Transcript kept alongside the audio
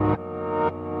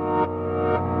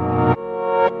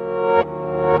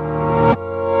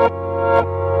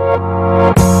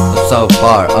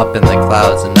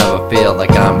clouds and never feel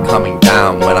like I'm coming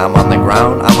down. When I'm on the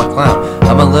ground, I'm a clown.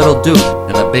 I'm a little dude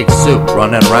in a big suit,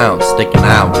 running around, sticking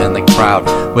out in the crowd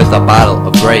with a bottle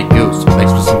of Grey Goose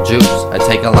mixed with some juice. I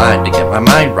take a line to get my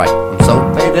mind right. I'm so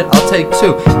faded, I'll take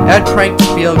two. Add crank to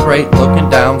feel great, looking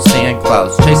down, seeing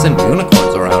clouds, chasing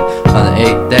unicorns around. On the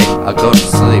 8th day, I'll go to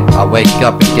sleep. I'll wake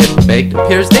up and get baked.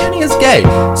 Appears Danny is gay.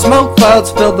 Smoke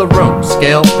clouds fill the room.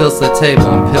 Scale fills the table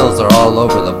and pills are all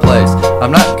over the place.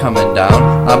 I'm not coming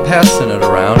down, I'm passing it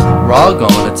around. We're all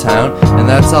going to town, and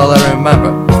that's all I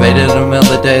remember. Faded in the middle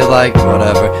of the day like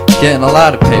whatever. Getting a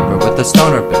lot of paper with a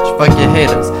stoner bitch. Fuck your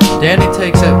haters. Danny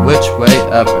takes it which way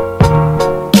ever.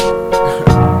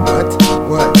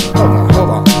 What? Hold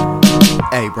on.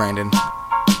 Hey, Brandon.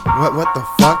 What the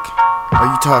fuck are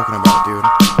you talking about, dude?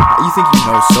 You think you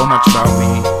know so much about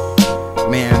me?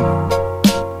 Man,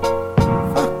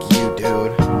 fuck you,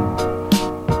 dude.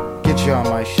 Get you on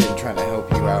my shit and trying to help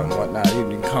you out and whatnot. You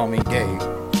can call me gay.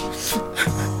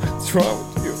 What's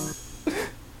wrong with you?